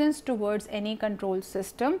resistance towards any control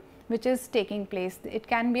system which is taking place. It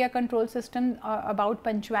can be a control system about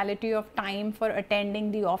punctuality of time for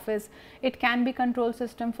attending the office. It can be control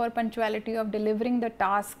system for punctuality of delivering the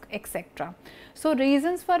task, etc. So,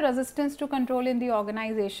 reasons for resistance to control in the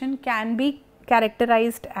organization can be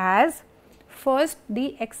characterized as: first,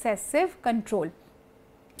 the excessive control.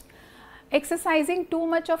 Exercising too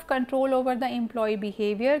much of control over the employee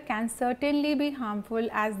behavior can certainly be harmful,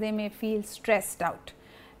 as they may feel stressed out,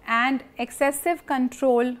 and excessive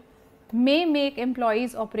control may make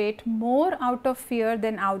employees operate more out of fear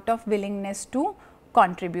than out of willingness to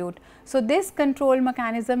contribute. So, this control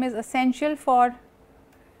mechanism is essential for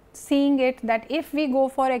seeing it that if we go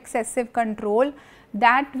for excessive control,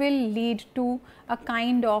 that will lead to a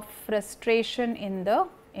kind of frustration in the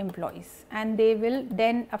employees, and they will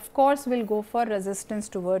then of course will go for resistance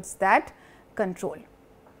towards that control.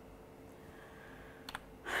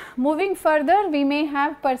 Moving further, we may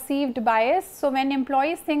have perceived bias. So, when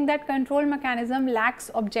employees think that control mechanism lacks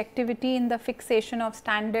objectivity in the fixation of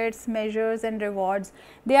standards, measures and rewards,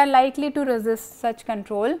 they are likely to resist such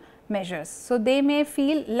control measures. So, they may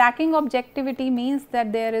feel lacking objectivity means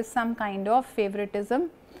that there is some kind of favoritism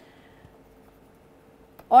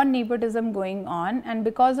or nepotism going on, and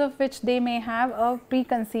because of which they may have a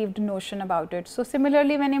preconceived notion about it. So,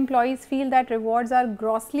 similarly, when employees feel that rewards are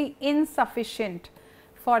grossly insufficient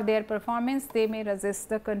for their performance, they may resist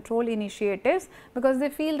the control initiatives, because they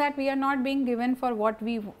feel that we are not being given for what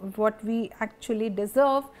we actually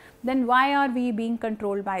deserve, then why are we being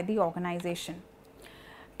controlled by the organization?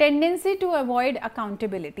 Tendency to avoid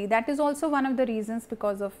accountability, that is also one of the reasons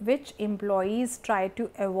because of which employees try to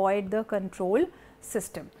avoid the control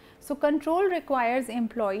system. So, control requires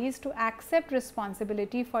employees to accept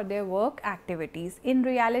responsibility for their work activities. In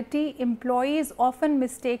reality, employees often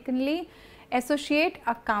mistakenly associate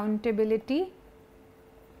accountability,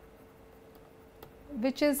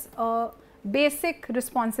 which is a basic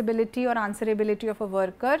responsibility or answerability of a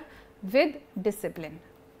worker, with discipline.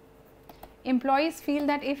 Employees feel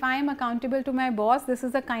that if I am accountable to my boss, this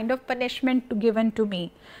is a kind of punishment given to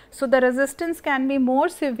me. So, the resistance can be more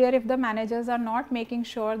severe if the managers are not making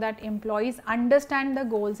sure that employees understand the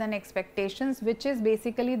goals and expectations, which is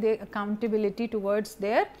basically the accountability towards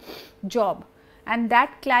their job, and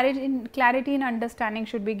that clarity and understanding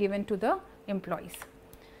should be given to the employees.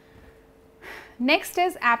 Next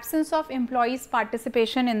is absence of employees'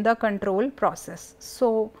 participation in the control process.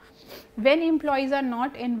 So, when employees are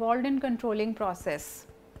not involved in controlling process,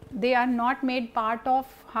 they are not made part of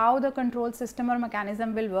how the control system or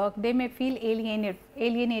mechanism will work, they may feel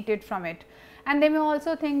alienated from it, and they may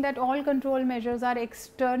also think that all control measures are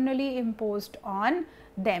externally imposed on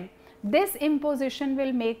them. This imposition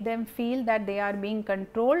will make them feel that they are being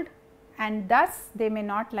controlled, and thus they may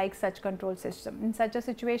not like such control system. In such a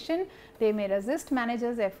situation, they may resist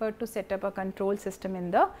managers' effort to set up a control system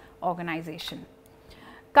in the organization.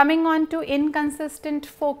 Coming on to inconsistent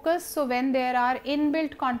focus. So, when there are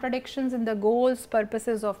inbuilt contradictions in the goals,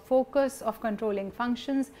 purposes of focus of controlling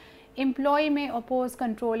functions, employee may oppose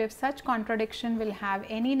control if such contradiction will have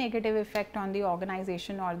any negative effect on the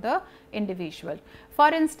organization or the individual. For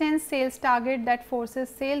instance, sales target that forces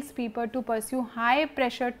salespeople to pursue high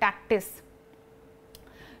pressure tactics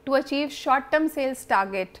to achieve short term sales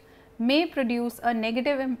target may produce a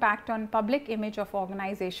negative impact on public image of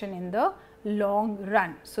organization in the long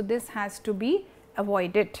run. So, this has to be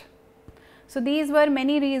avoided. So, these were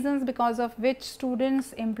many reasons because of which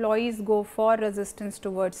students, employees go for resistance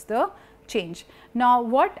towards the change. Now,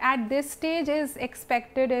 what at this stage is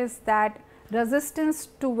expected is that resistance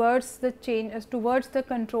towards the change, towards the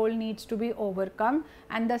control needs to be overcome,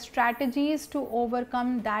 and the strategies to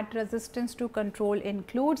overcome that resistance to control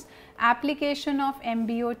includes application of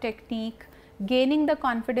MBO technique, gaining the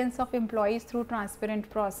confidence of employees through transparent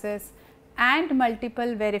process, and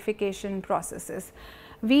multiple verification processes.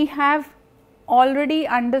 We have already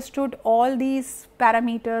understood all these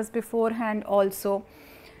parameters beforehand also,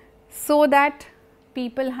 so that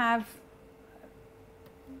people have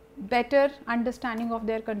better understanding of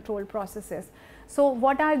their control processes. So,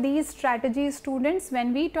 what are these strategies, students?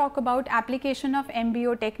 When we talk about application of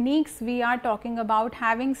MBO techniques, we are talking about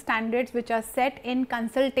having standards which are set in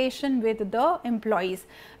consultation with the employees.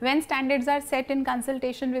 When standards are set in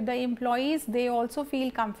consultation with the employees, they also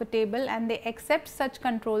feel comfortable and they accept such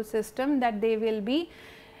control system that they will be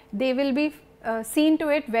seen to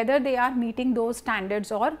it whether they are meeting those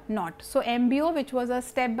standards or not. So, MBO, which was a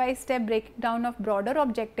step by step breakdown of broader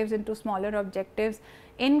objectives into smaller objectives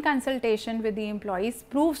in consultation with the employees,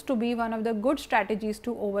 proves to be one of the good strategies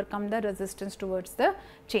to overcome the resistance towards the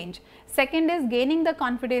change. Second is gaining the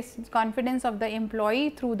confidence of the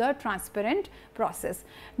employee through the transparent process.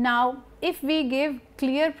 Now, if we give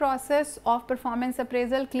clear process of performance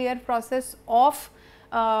appraisal, clear process of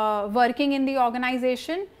working in the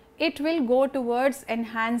organization, it will go towards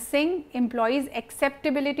enhancing employees'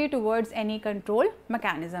 acceptability towards any control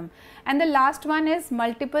mechanism. And the last one is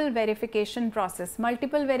multiple verification process.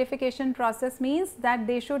 Multiple verification process means that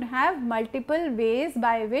they should have multiple ways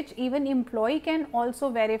by which even employee can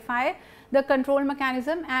also verify the control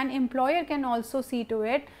mechanism, and employer can also see to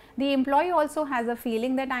it. The employee also has a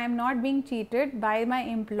feeling that I am not being cheated by my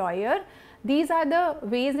employer. These are the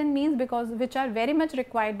ways and means which are very much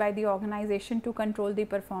required by the organization to control the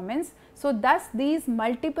performance. So, thus these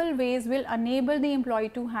multiple ways will enable the employee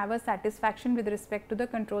to have a satisfaction with respect to the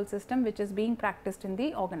control system which is being practiced in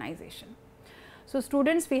the organization. So,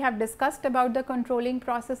 students, we have discussed about the controlling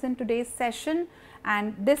process in today's session,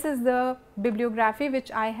 and this is the bibliography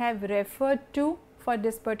which I have referred to for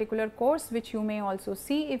this particular course, which you may also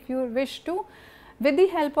see if you wish to. With the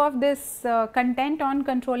help of this content on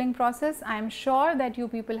controlling process, I am sure that you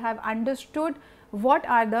people have understood what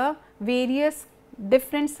are the various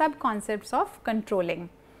different sub concepts of controlling.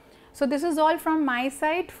 So, this is all from my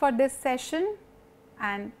side for this session,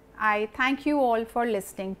 and I thank you all for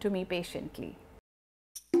listening to me patiently.